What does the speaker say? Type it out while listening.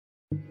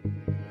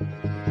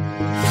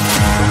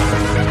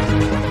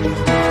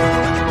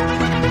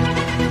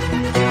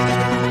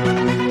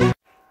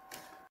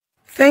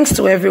Thanks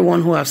to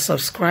everyone who have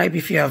subscribed.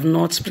 If you have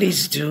not,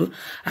 please do.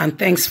 And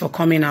thanks for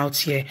coming out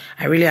here.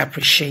 I really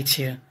appreciate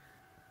you.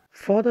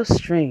 Further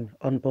strain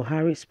on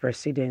Buhari's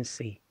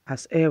presidency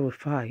as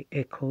El-Rufai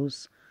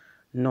echoes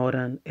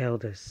Northern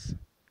elders.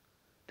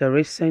 The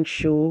recent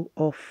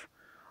show-off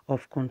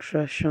of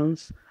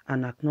contritions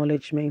and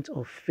acknowledgement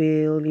of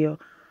failure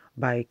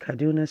by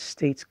Kaduna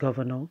State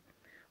Governor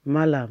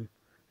Malam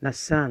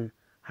Nassan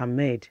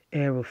Ahmed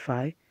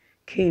El-Rufai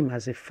came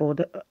as a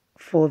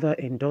further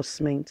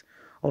endorsement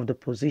of the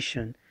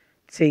position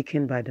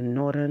taken by the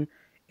Northern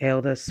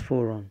Elders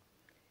Forum,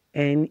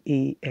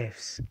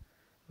 NEF's,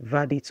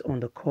 verdict on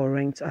the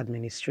current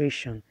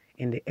administration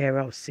in the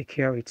era of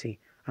security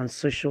and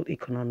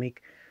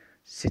social-economic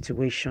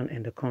situation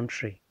in the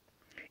country.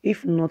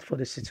 If not for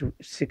the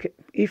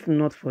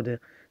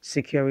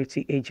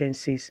security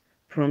agencies'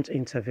 prompt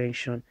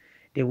intervention,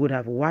 they would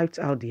have wiped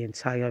out the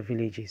entire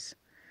villages.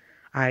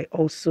 I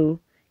also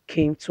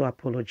came to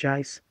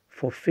apologize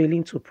for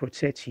failing to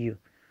protect you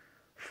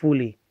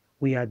fully.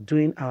 We are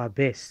doing our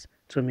best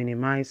to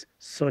minimize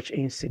such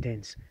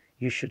incidents.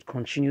 You should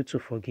continue to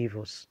forgive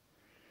us.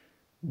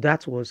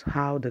 That was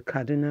how the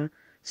Kaduna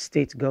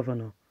State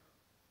Governor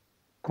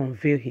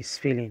conveyed his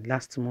feeling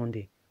last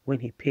Monday when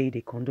he paid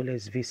a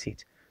condolence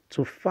visit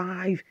to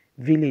 5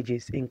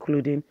 villages,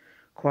 including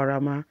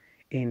Kwarama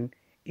in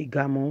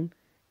Igamon,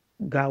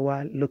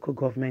 Gawa Local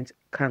Government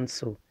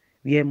Council,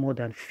 where more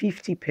than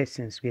 50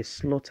 persons were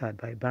slaughtered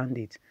by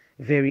bandits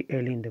very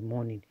early in the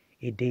morning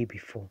a day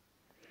before.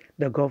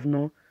 The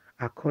governor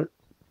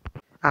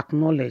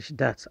acknowledged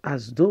that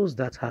as those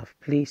that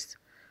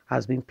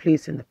has been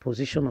placed in the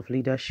position of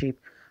leadership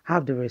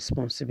have the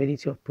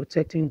responsibility of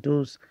protecting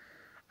those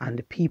and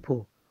the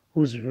people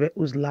whose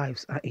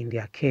lives are in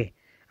their care,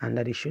 and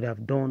that they should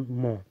have done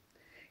more.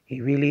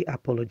 He really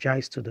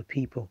apologized to the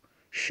people,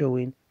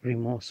 showing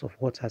remorse of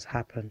what has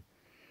happened.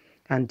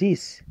 And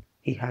this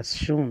he has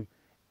shown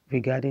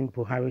regarding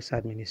Buhari's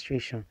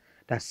administration,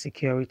 that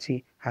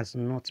security has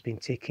not been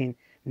taken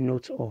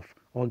note of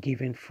or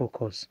given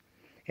focus.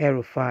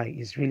 El-Rufai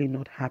is really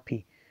not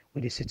happy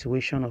with the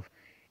situation of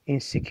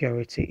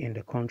insecurity in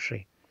the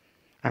country.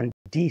 And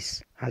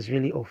this has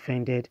really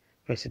offended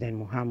President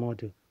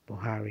Muhammadu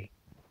Buhari.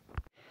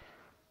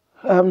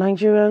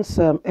 Nigerians,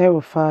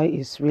 El-Rufai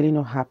is really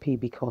not happy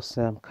because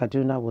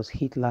Kaduna was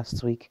hit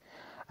last week,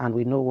 and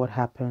we know what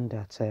happened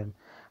at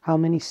how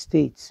many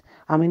states,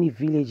 how many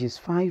villages,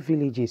 5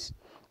 villages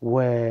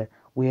were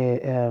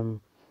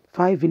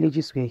 5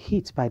 villages were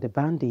hit by the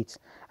bandits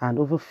and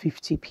over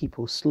 50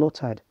 people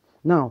slaughtered.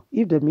 Now,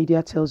 if the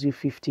media tells you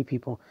 50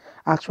 people,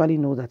 actually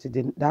know that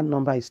that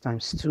number is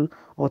 ×2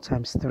 or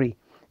 ×3.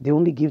 They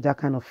only give that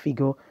kind of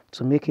figure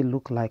to make it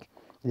look like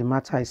the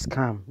matter is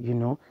calm,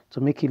 to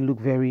make it look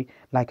very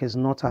like it's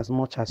not as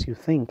much as you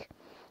think.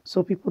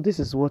 So people, this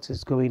is what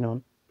is going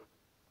on.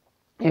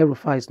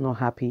 El-Rufai is not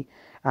happy,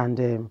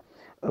 and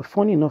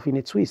funny enough, in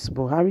a twist,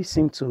 Buhari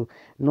seemed to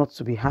not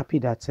to be happy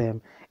that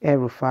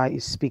El-Rufai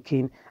is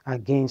speaking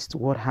against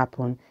what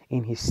happened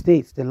in his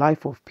state, the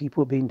life of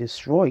people being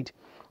destroyed.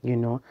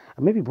 And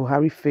maybe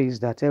Buhari feels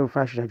that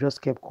El-Rufai should have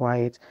just kept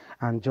quiet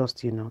and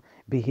just,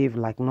 behave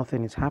like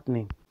nothing is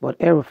happening. But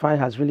El-Rufai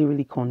has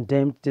really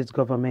condemned this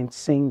government,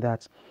 saying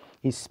that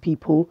his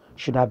people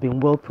should have been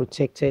well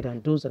protected,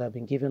 and those that have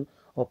been given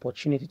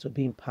opportunity to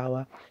be in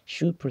power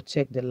should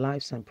protect the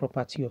lives and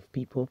property of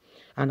people.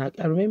 And I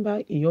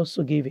remember he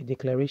also gave a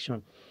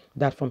declaration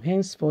that from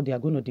henceforth they are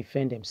going to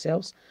defend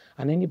themselves,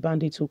 and any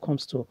bandit who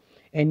comes to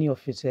any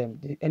of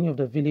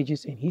the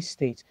villages in his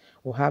state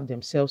will have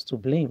themselves to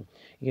blame.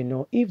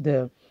 If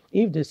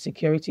the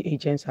security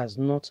agents has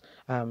not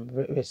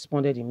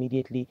responded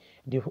immediately,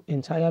 the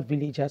entire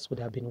villagers would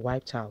have been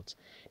wiped out.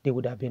 They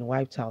would have been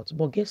wiped out.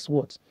 But guess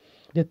what?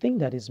 The thing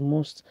that is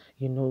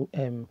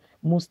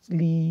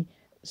mostly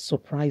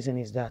surprising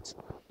is that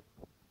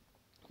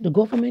the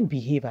government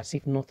behave as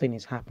if nothing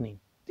is happening.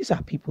 These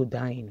are people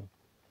dying.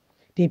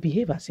 They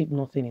behave as if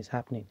nothing is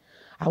happening.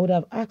 I would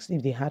have asked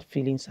if they had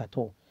feelings at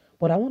all,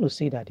 but I want to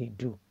say that they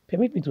do.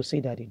 Permit me to say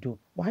that they do.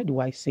 Why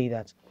do I say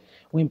that?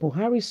 When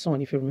Buhari's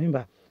son, if you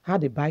remember,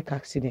 had a bike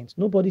accident,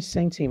 nobody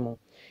sent him.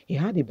 He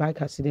had a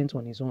bike accident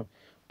on his own.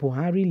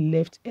 Buhari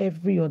left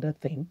every other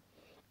thing.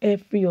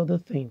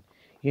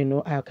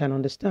 I can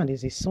understand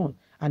it's his son,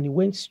 and he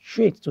went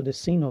straight to the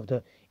scene of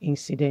the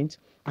incident,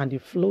 and they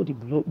flew the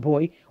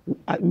boy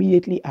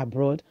immediately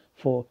abroad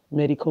for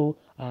medical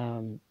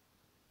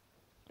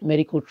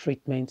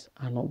treatment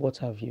and what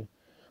have you.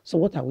 So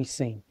what are we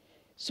saying?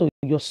 So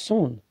your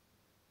son,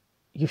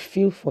 you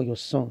feel for your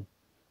son.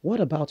 What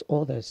about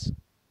others?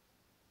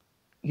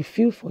 You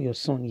feel for your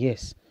son,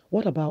 yes.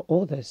 What about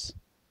others?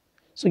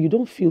 So you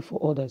don't feel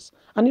for others.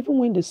 And even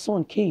when the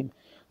son came,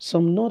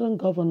 some northern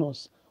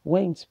governors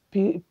went,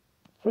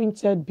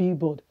 printed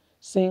billboard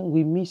saying,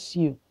 "We miss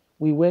you,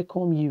 we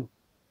welcome you."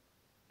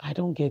 I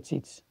don't get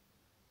it.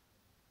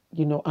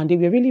 And they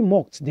were really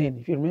mocked then,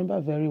 if you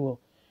remember very well.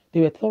 They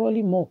were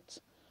thoroughly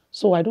mocked.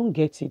 So I don't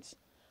get it.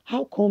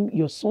 How come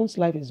your son's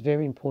life is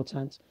very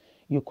important?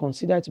 You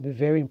consider it to be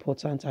very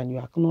important and you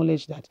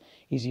acknowledge that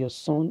is your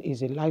son,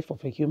 is a life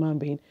of a human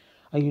being,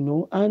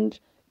 and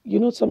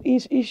some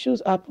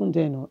issues happen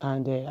then,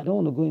 and I don't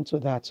want to go into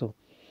that. So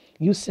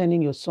you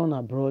sending your son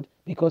abroad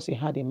because he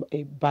had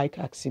a bike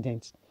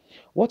accident.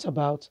 What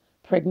about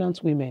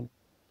pregnant women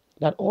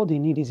that all they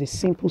need is a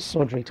simple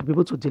surgery to be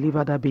able to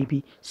deliver that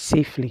baby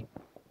safely?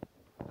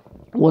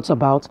 What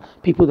about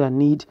people that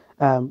need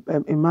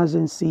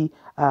emergency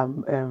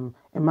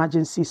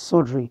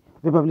surgery?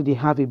 Probably they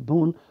have a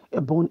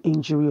bone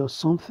injury or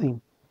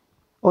something.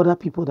 Other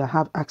people that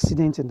have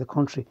accidents in the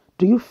country.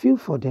 Do you feel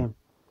for them?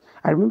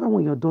 I remember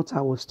when your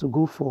daughter was to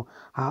go for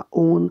her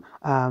own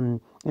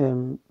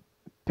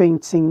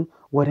painting,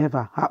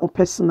 whatever, her own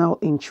personal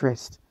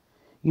interest.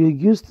 You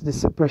used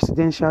the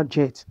presidential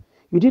jet.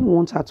 You didn't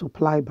want her to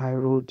fly by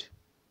road.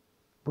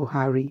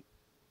 Buhari,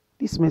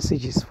 this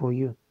message is for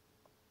you.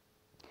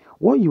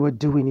 What you are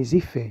doing is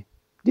fair.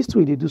 This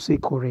way they do say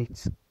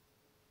correct.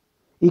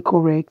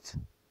 Correct.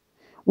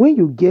 When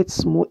you get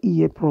small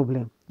ear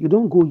problem, you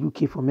don't go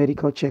UK for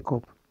medical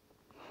checkup.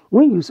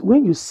 When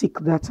you sick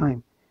that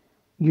time,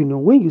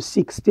 when you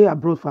sick, stay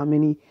abroad for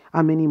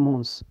how many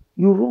months?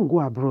 You won't go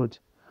abroad.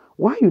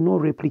 Why you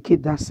not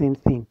replicate that same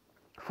thing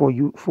for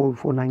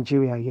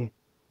Nigeria here?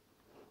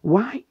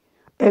 Why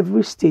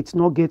every state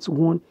not gets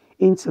one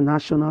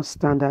international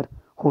standard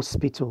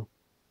hospital?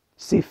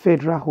 Say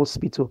federal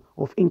hospital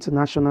of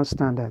international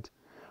standard.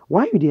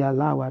 Why do they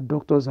allow our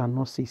doctors and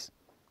nurses?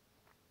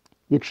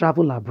 They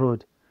travel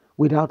abroad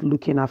without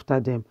looking after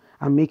them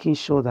and making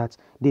sure that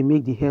they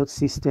make the health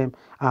system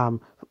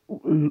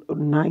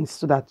nice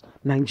so that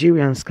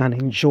Nigerians can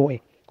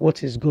enjoy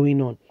what is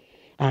going on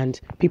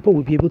and people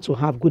will be able to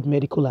have good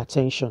medical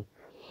attention.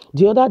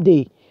 The other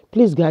day,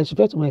 please guys,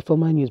 refer to my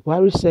former news.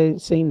 Buhari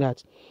saying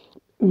that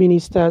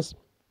ministers,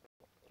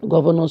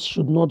 governors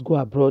should not go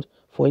abroad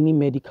for any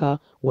medical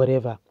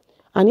whatever.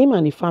 And him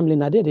and the family,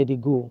 now there they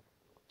go.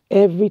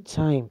 Every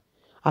time,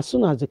 as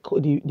soon as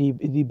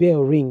the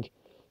bell ring,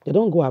 they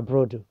don't go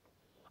abroad.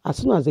 As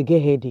soon as they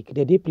get headache,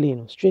 they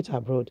plane straight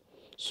abroad.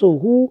 So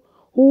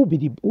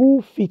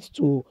who fits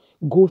to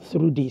go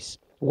through this?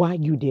 Why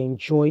you they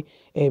enjoy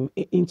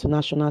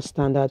international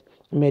standard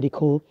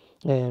medical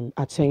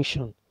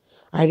attention?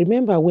 I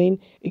remember when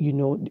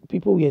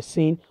people were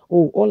saying,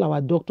 "Oh, all our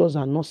doctors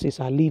and nurses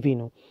are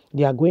leaving.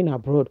 They are going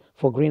abroad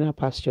for greener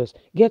pastures."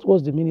 Get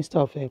what the Minister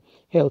of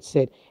Health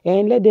said,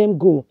 and let them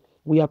go.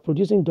 We are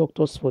producing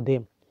doctors for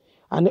them.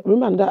 And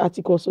remember, that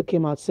article also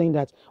came out saying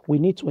that we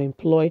need to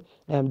employ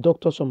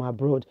doctors from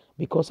abroad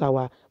because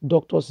our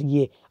doctors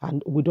here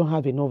and we don't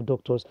have enough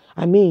doctors.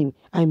 I mean,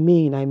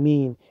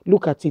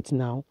 look at it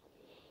now.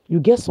 You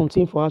get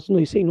something for us. No,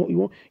 you say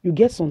you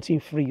get something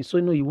free. So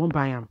you won't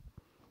buy them.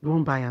 You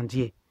won't buy them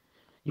there.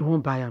 You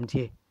won't buy them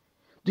there.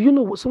 Do you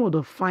know what some of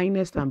the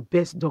finest and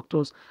best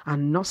doctors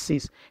and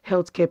nurses,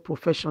 healthcare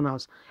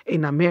professionals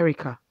in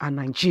America are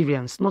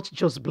Nigerians, not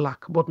just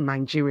black, but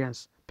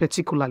Nigerians,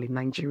 particularly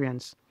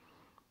Nigerians.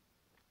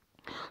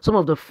 Some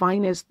of the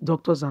finest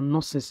doctors and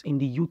nurses in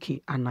the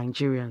UK are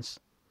Nigerians.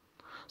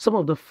 Some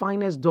of the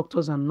finest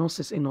doctors and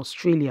nurses in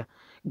Australia,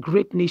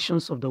 great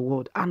nations of the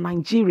world, are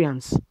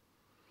Nigerians.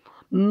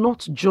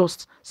 Not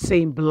just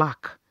saying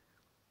black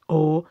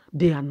or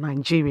they are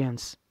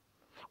Nigerians.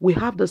 We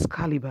have this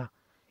caliber,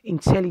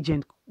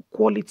 intelligent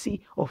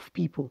quality of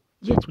people,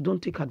 yet we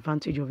don't take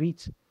advantage of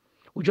it.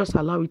 We just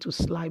allow it to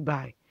slide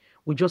by.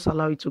 We just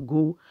allow it to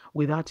go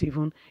without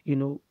even,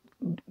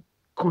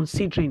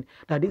 considering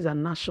that these are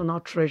national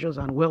treasures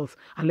and wealth,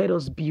 and let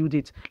us build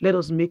it. Let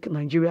us make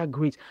Nigeria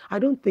great. I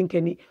don't think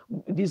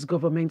these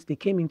governments they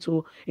came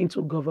into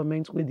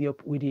government with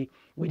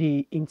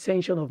the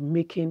intention of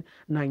making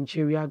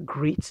Nigeria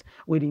great,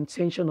 with the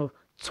intention of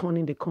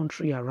turning the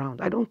country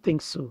around. I don't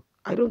think so.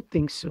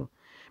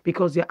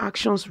 Because their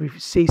actions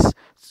says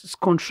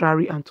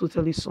contrary and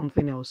totally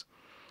something else.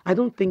 I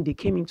don't think they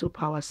came into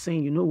power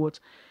saying, you know what,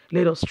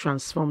 let us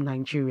transform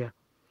Nigeria.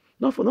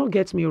 Not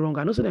get me wrong.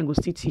 I know so they go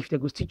still thief, they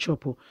go still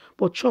chop.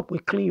 But chop will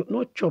clean you,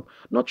 not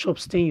chop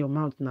stay in your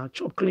mouth now.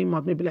 Chop clean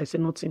mouth, maybe like say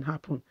nothing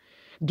happen.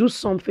 Do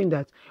something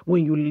that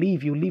when you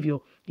leave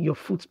your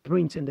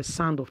footprint in the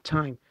sand of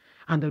time.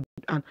 And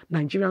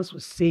Nigerians will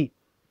say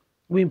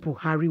when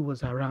Buhari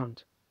was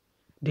around,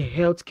 the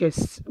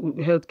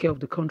healthcare of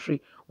the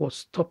country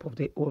was top of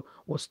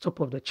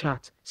the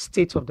chart,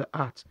 state of the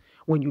art.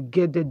 When you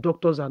get the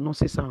doctors and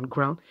nurses on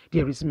ground,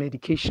 there is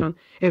medication,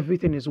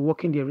 everything is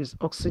working, there is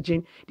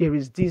oxygen, there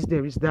is this,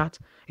 there is that.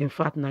 In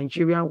fact,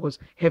 Nigeria was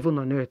heaven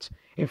on earth.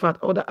 In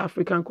fact, other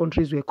African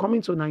countries were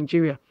coming to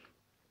Nigeria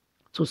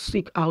to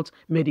seek out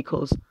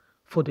medicals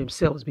for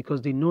themselves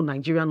because they know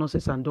Nigerian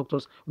nurses and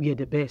doctors were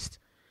the best.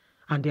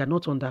 And they are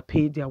not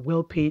underpaid, they are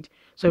well paid.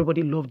 So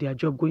everybody loved their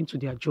job, going to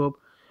their job.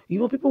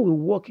 People will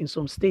work in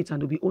some states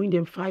and they'll be owing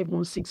them 5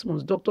 months, 6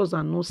 months, doctors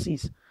and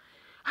nurses.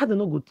 How do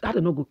not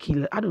go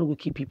kill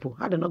people?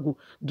 How do not go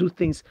do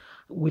things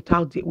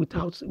without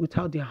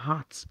their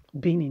hearts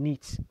being in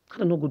it? How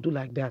do not go do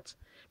like that?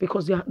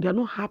 Because they are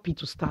not happy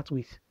to start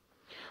with.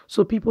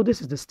 So, people,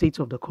 this is the state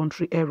of the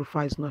country.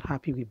 El-Rufai is not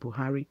happy with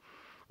Buhari,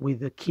 with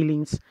the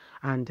killings,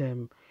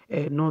 and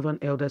northern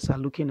elders are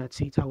looking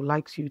at it. I would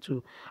like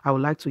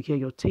to hear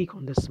your take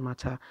on this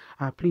matter.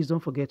 Please don't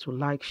forget to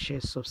like,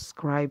 share,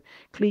 subscribe,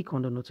 click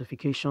on the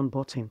notification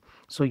button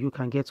so you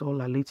can get all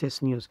our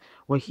latest news.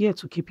 We're here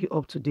to keep you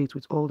up to date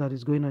with all that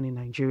is going on in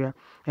Nigeria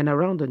and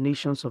around the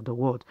nations of the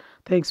world.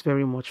 Thanks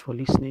very much for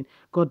listening.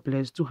 God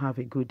bless. Do have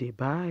a good day.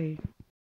 Bye.